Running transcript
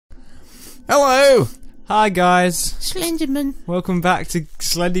Hello! Hi guys. Slenderman. Welcome back to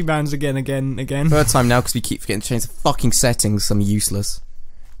Slendyman's again. Third time now because we keep forgetting to change the fucking settings. I'm useless.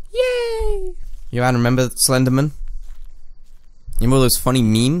 Yay! You Anne, remember Slenderman? You remember all those funny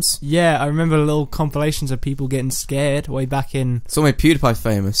memes? Yeah, I remember little compilations of people getting scared way back in. It's all made PewDiePie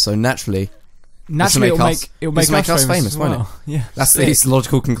famous, so naturally It'll make us famous, won't it? Yeah. That's the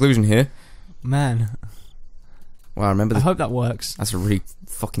logical conclusion here. Man. Wow, I remember I hope that works. That's a really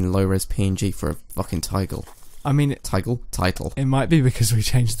fucking low-res PNG for a fucking title. I mean... Title. It might be because we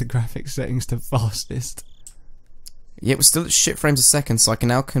changed the graphics settings to fastest. Yeah, it was still at shit frames a second, so I can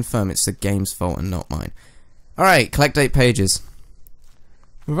now confirm it's the game's fault and not mine. Alright, collect 8 pages.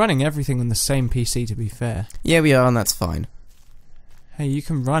 We're running everything on the same PC, to be fair. Yeah, we are, and that's fine. Hey, you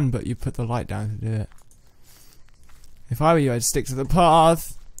can run, but you put the light down to do it. If I were you, I'd stick to the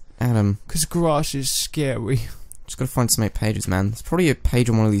path. Adam. Because grass is scary. Just gotta find some 8 pages, man. There's probably a page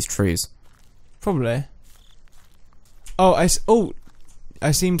on one of these trees. Probably. Oh,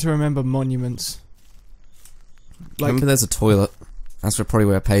 I seem to remember monuments. Like, remember there's a toilet. That's probably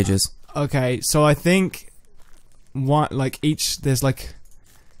where a page is. Okay, so I think there's like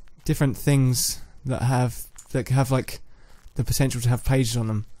different things that have like the potential to have pages on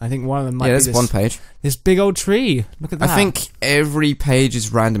them. I think one of them might be there's one page. This big old tree. Look at that. I think every page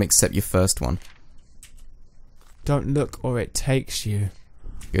is random except your first one. Don't look or it takes you.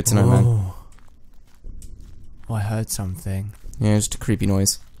 Good to know, man. Oh, I heard something. Yeah, just a creepy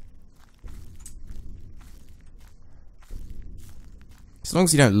noise. As long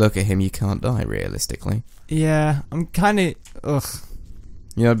as you don't look at him, you can't die, realistically. Yeah, I'm kinda... ugh.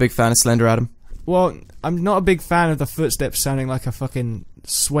 You're not a big fan of Slender, Adam? Well, I'm not a big fan of the footsteps sounding like a fucking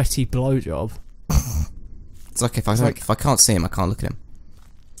sweaty blowjob. It's like if I can't see him, I can't look at him.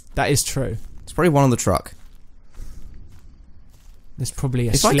 That is true. It's probably one on the truck. There's probably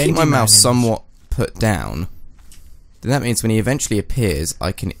a If I keep my mouse somewhat put down, then that means when he eventually appears,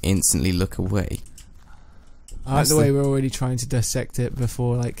 I can instantly look away. I like the way we're already trying to dissect it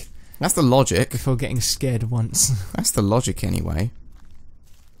before, like... That's the logic. Before getting scared once. That's the logic, anyway.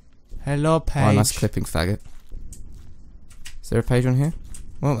 Hello, page. Oh, nice clipping, faggot. Is there a page on here?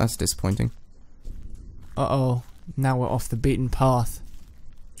 Well, that's disappointing. Uh-oh. Now we're off the beaten path.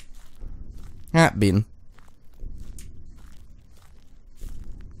 Bin.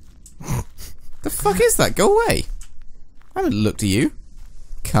 The fuck is that? Go away. I haven't looked at you.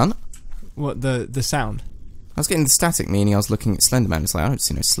 Cunt. What, the sound? I was getting the static meaning I was looking at Slenderman. It's like, I don't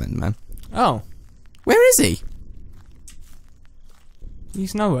see no Slenderman. Oh. Where is he?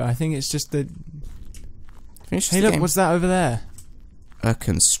 He's nowhere. I think it's just the... Hey, look, what's that over there? A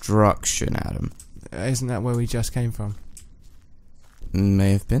construction, Adam. Isn't that where we just came from?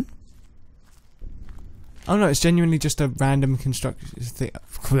 May have been. Oh no, it's genuinely just a random construction thing.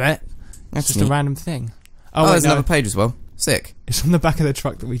 It's just neat. a random thing. Oh, wait, there's another page as well. Sick. It's on the back of the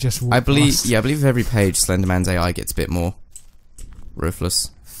truck that we just walked I believe, past. yeah, I believe with every page, Slenderman's AI gets a bit more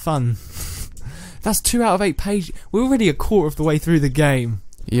ruthless. Fun. That's 2 out of 8 pages. We're already a quarter of the way through the game.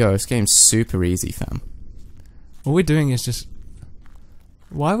 Yo, this game's super easy, fam. All we're doing is just...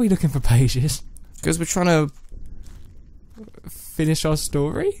 Why are we looking for pages? Because we're trying to... Finish our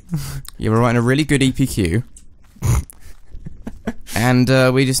story? Yeah, we're writing a really good EPQ. And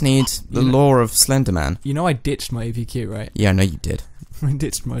we just need the lore of Slenderman. You know I ditched my APQ, right? Yeah, I know you did. I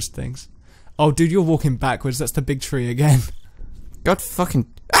ditched most things. Oh, dude, you're walking backwards. That's the big tree again. God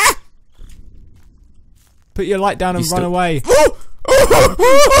fucking... Ah! Put your light down and run away. Oh,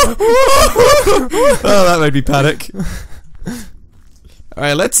 that made me panic.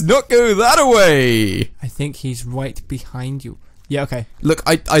 Alright, let's not go that away. I think he's right behind you. Yeah, okay. Look,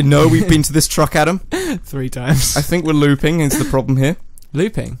 I know we've been to this truck, Adam. 3 times. I think we're looping is the problem here.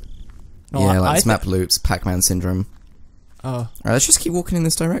 Looping? No, yeah, like this map loops, Pac-Man syndrome. Oh. Alright, let's just keep walking in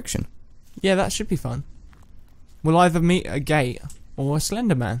this direction. Yeah, that should be fun. We'll either meet a gate or a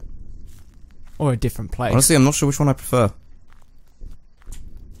Slenderman. Or a different place. Honestly, I'm not sure which one I prefer.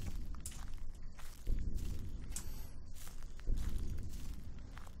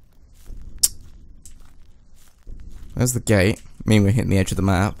 There's the gate. I mean, we're hitting the edge of the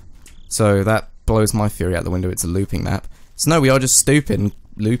map. So that blows my theory out the window. It's a looping map. So no, we are just stupid and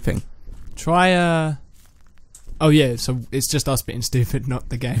looping. Try Oh yeah, so it's just us being stupid, not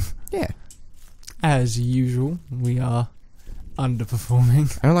the game. Yeah. As usual, we are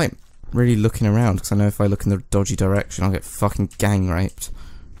underperforming. I don't like really looking around because I know if I look in the dodgy direction, I'll get fucking gang raped.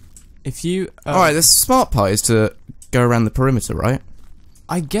 If you... Alright, the smart part is to go around the perimeter, right?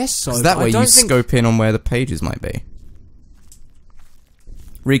 I guess so. Because that way you scope in on where the pages might be.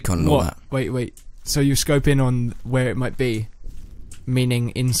 Recon and all that. Wait. So you scope in on where it might be? meaning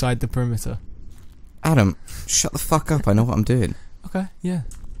inside the perimeter. Adam, shut the fuck up. I know what I'm doing. Okay, yeah.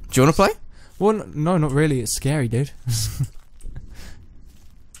 Do you want to play? Well, no, not really. It's scary, dude.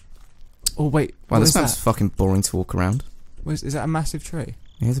 Oh, wait. Wow, what this is map's that? fucking boring to walk around. Is that a massive tree?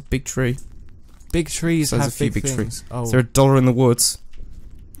 Here's a big tree. Big trees So there's have a few big big things. Oh. Is there $1 in the woods?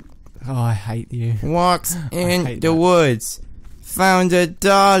 Oh, I hate you. Walked in hate the that. woods. Found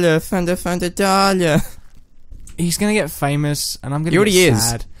 $1. Found a $1. He's gonna get famous, and I'm gonna He already get is.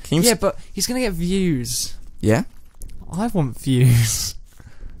 sad. Can you Yeah, but he's gonna get views. Yeah? I want views.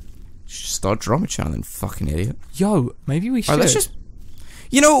 Start drama channel then, fucking idiot. Yo, maybe we should. Alright, let's just...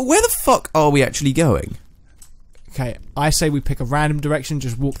 You know, where the fuck are we actually going? Okay, I say we pick a random direction,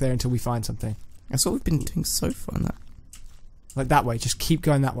 just walk there until we find something. That's what we've been doing so far in that. Like that way, just keep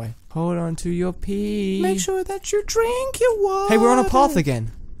going that way. Hold on to your pee. Make sure that you drink your water. Hey, we're on a path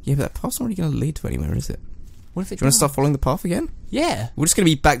again. Yeah, but that path's not really going to lead to anywhere, is it? What if it Do you want does? to start following the path again? Yeah. We're just going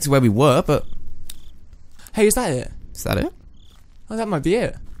to be back to where we were, but... Hey, is that it? Is that it? Oh, that might be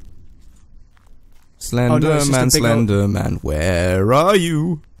it. Slender it's just man, a big Slender man, where are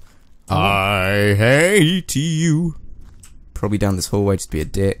you? Oh. I hate you. Probably down this hallway, just be a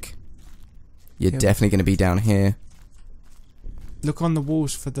dick. You're Yep. definitely going to be down here. Look on the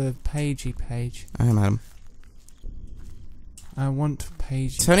walls for the pagey page. I am Adam. I want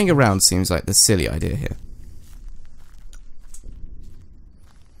pagey. Turning around seems like the silly idea here.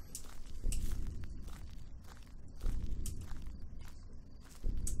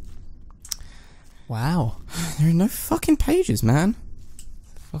 Wow. There are no fucking pages, man.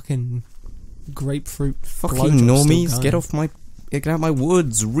 Fucking grapefruit. Fucking blowjob's still normies, going. get out my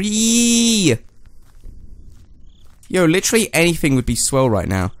woods. Yo, literally anything would be swell right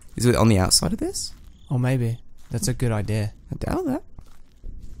now. Is it on the outside of this? Or maybe. That's a good idea. I doubt that.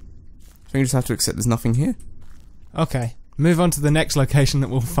 I think we just have to accept there's nothing here. Okay. Move on to the next location that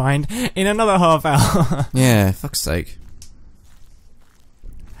we'll find in another half hour. Yeah, fuck's sake.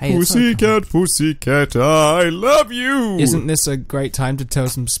 Hey, it's okay. Pussycat, I love you! Isn't this a great time to tell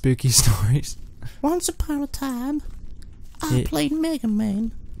some spooky stories? Once upon a time, I Yeah. played Mega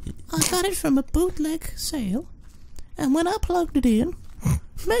Man. I got it from a bootleg sale, and when I plugged it in,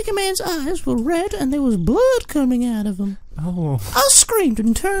 Mega Man's eyes were red and there was blood coming out of them. Oh. I screamed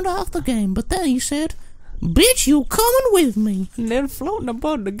and turned off the game, but then he said, "Bitch, you coming with me?" And then floating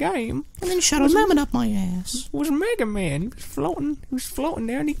above the game And then shot a lemon up my ass. was Mega Man. He was floating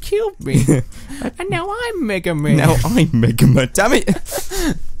there and he killed me. And now I'm Mega Man. Now I'm Mega Man. Damn it!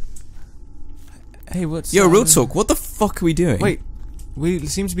 Hey, what's Yo, real talk, what the fuck are we doing? Wait, we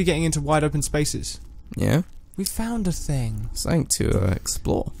seem to be getting into wide open spaces. Yeah? We found a thing. Something to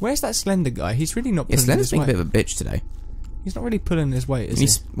explore. Where's that Slender guy? He's really not Yeah, pulling Slender's his being a weight. bit of a bitch today. He's not really pulling his weight, is he?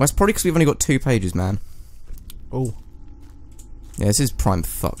 Well, it's probably because we've only got 2 pages, man. Oh. Yeah, this is prime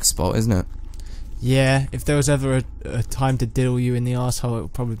fuck spot, isn't it? Yeah, if there was ever a time to diddle you in the arsehole, it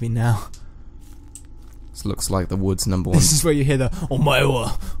would probably be now. This looks like the woods number 1. This is where you hear the Omae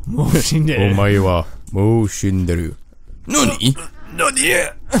wa moshinderu. Omae wa moshinderu. Nani?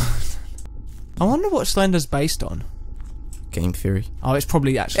 I wonder what Slender's based on. Game theory. Oh, it's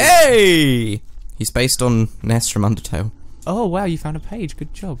probably actually... Hey! He's based on Ness from Undertale. Oh, wow, you found a page.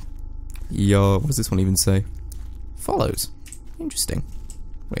 Good job. Yeah, what does this one even say? Follows. Interesting.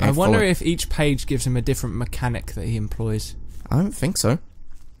 Wait, I wonder follow- if each page gives him a different mechanic that he employs. I don't think so.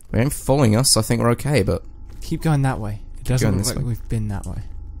 They ain't following us, so I think we're okay, but... Keep going that way. It doesn't going look this like way. we've been that way.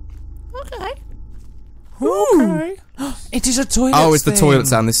 Okay. Okay. It is a toilet Oh, it's the thing. toilet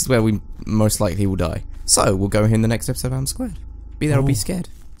sound. This is where we most likely will die. So, we'll go here in the next episode of I'm Squared. Be there or be Ooh. scared.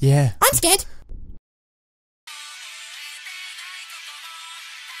 Yeah. I'm scared.